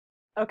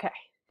Okay,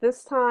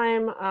 this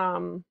time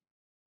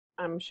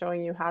I'm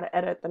showing you how to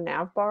edit the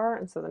nav bar.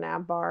 And so the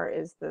nav bar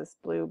is this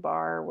blue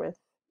bar with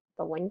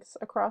the links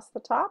across the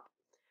top.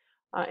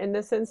 In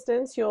this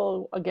instance,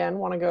 you'll again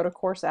want to go to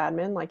course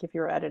admin, like if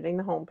you're editing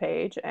the home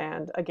page.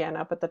 And again,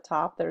 up at the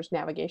top, there's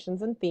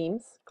navigations and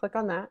themes. Click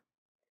on that.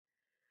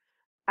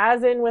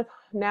 As in with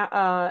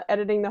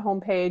editing the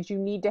home page, you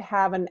need to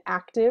have an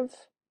active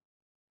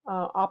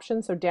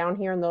option. So down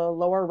here in the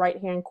lower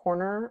right-hand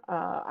corner,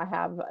 I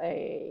have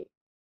a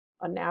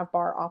nav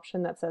bar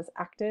option that says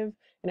active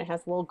and it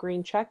has a little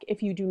green check.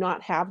 If you do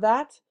not have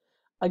that,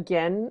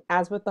 again,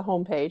 as with the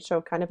home page,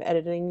 so kind of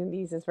editing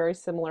these is very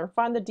similar.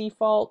 Find the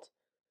default,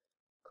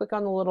 click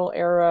on the little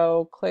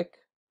arrow, click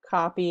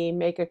copy,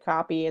 make a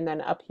copy, and then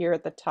up here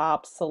at the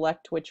top,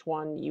 select which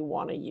one you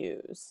want to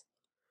use.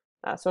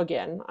 So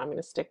again, I'm going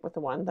to stick with the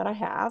one that I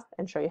have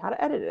and show you how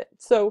to edit it.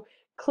 So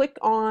click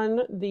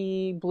on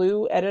the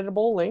blue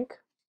editable link.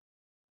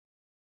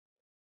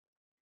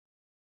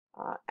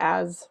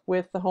 As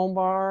with the home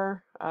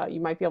bar, you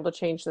might be able to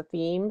change the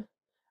theme.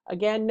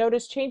 Again,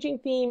 notice changing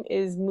theme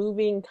is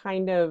moving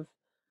kind of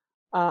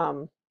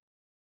um,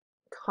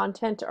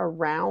 content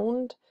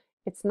around.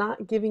 It's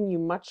not giving you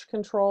much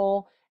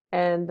control.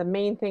 And the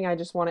main thing I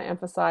just want to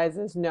emphasize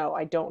is no,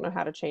 I don't know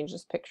how to change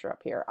this picture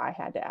up here. I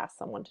had to ask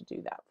someone to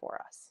do that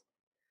for us.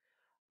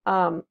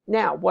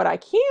 Now, what I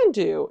can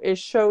do is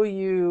show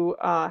you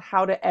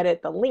how to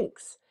edit the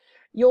links.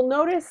 You'll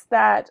notice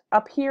that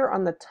up here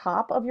on the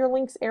top of your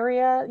links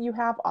area, you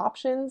have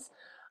options.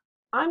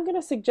 I'm going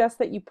to suggest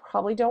that you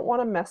probably don't want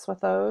to mess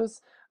with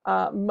those.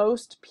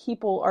 Most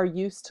people are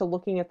used to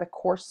looking at the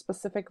course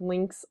specific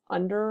links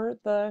under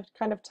the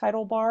kind of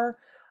title bar.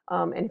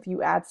 And if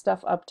you add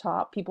stuff up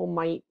top, people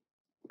might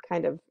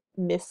kind of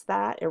miss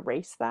that,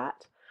 erase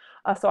that.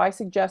 So I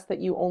suggest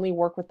that you only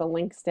work with the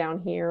links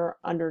down here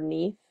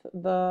underneath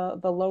the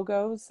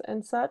logos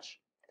and such.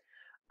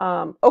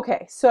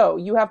 Okay, so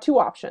you have two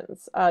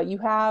options. You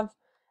have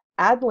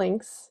add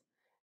links,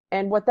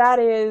 and what that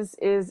is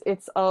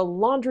it's a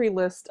laundry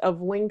list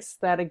of links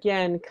that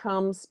again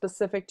come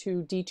specific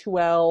to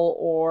D2L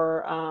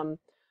or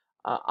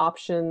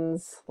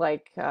options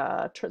like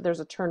there's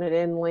a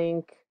Turnitin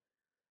link.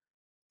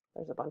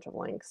 There's a bunch of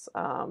links.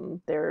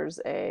 There's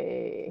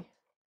a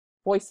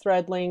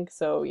VoiceThread link,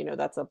 so you know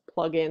that's a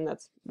plugin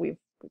that's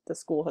the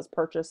school has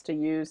purchased to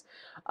use.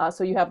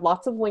 So you have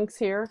lots of links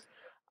here.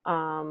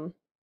 Um,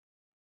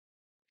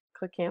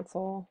 Click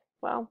cancel.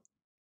 Well,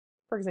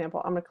 for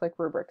example, I'm going to click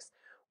rubrics.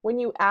 When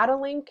you add a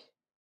link,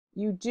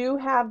 you do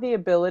have the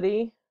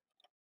ability,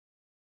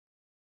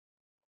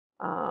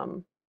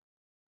 um,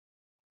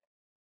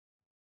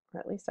 or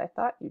at least I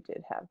thought you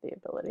did have the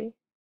ability.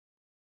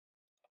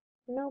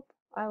 Nope,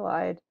 I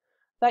lied.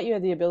 Thought you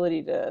had the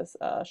ability to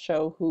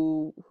show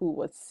who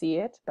would see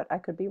it, but I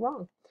could be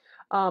wrong.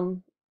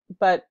 Um,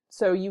 but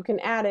so you can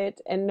add it,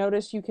 and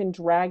notice you can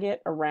drag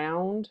it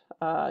around.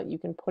 You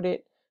can put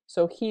it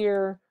so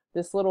here.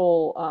 This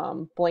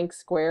little blank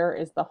square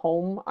is the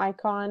home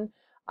icon.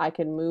 I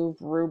can move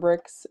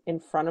rubrics in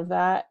front of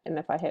that, and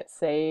if I hit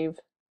save,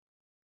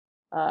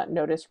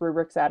 notice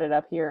rubrics added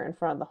up here in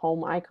front of the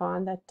home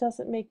icon. That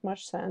doesn't make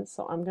much sense,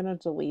 so I'm going to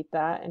delete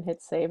that and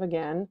hit save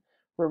again.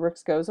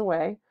 Rubrics goes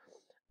away.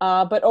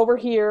 But over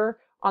here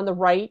on the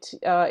right,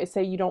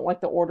 say you don't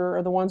like the order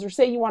of the ones, or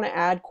say you want to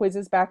add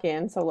quizzes back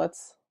in. So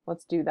let's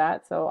do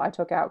that. So I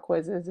took out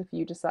quizzes. If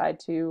you decide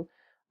to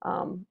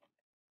um,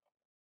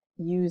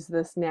 use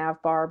this nav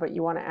bar, but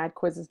you want to add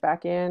quizzes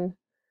back in,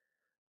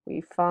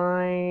 we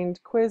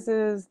find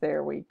quizzes.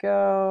 There we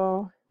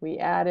go. We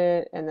add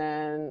it, and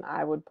then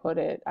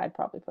I'd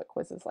probably put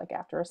quizzes like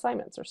after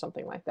assignments or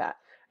something like that.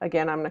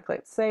 Again, I'm going to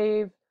click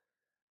save,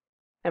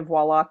 and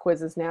voila,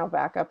 quiz is now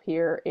back up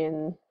here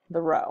in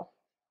the row.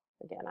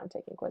 Again, I'm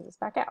taking quizzes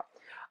back out.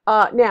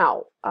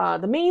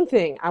 The main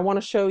thing I want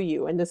to show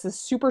you, and this is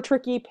super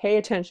tricky, pay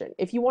attention.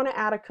 If you want to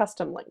add a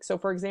custom link, so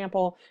for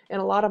example, in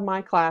a lot of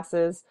my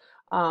classes,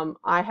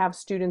 I have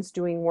students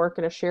doing work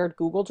in a shared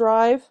Google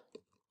Drive.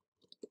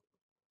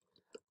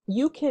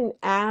 You can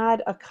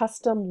add a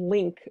custom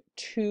link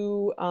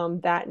to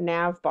that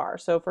nav bar.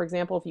 So for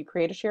example, if you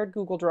create a shared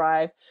Google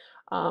Drive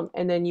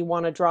and then you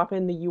want to drop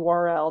in the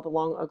URL, the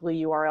long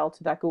ugly URL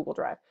to that Google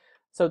Drive.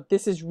 So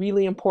this is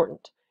really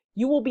important.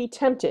 You will be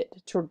tempted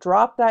to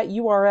drop that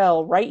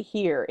URL right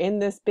here in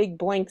this big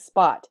blank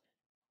spot.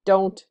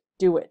 Don't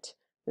do it.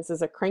 This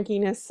is a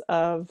crankiness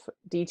of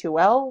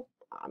D2L.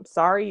 I'm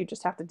sorry, you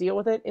just have to deal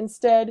with it.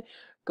 Instead,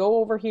 go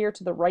over here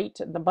to the right,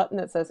 the button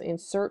that says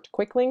Insert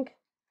Quick Link.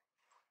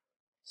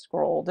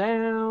 Scroll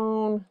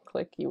down,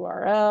 click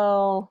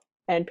URL,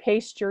 and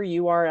paste your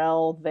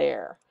URL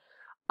there.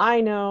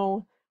 I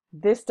know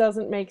this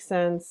doesn't make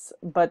sense,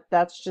 but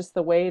that's just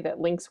the way that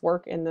links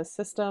work in this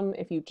system.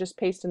 If you just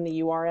paste in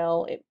the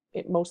URL,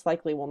 it most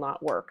likely will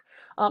not work.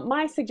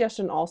 My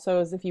suggestion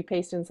also is if you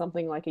paste in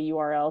something like a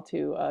URL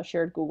to a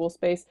shared Google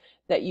space,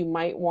 that you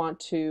might want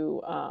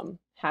to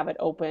have it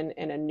open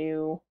in a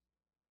new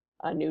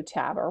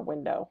tab or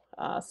window,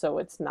 so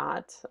it's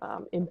not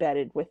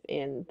embedded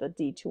within the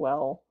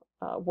D2L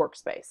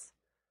workspace.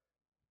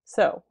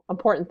 So,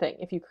 important thing,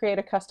 if you create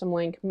a custom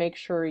link, make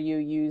sure you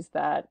use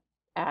that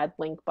add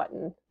link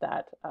button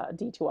that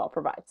D2L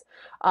provides.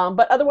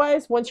 But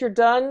otherwise, once you're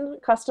done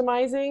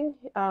customizing,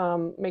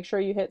 make sure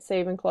you hit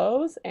save and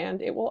close,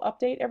 and it will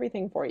update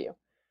everything for you.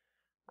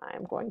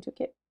 I'm going to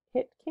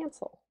hit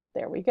cancel.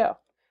 There we go.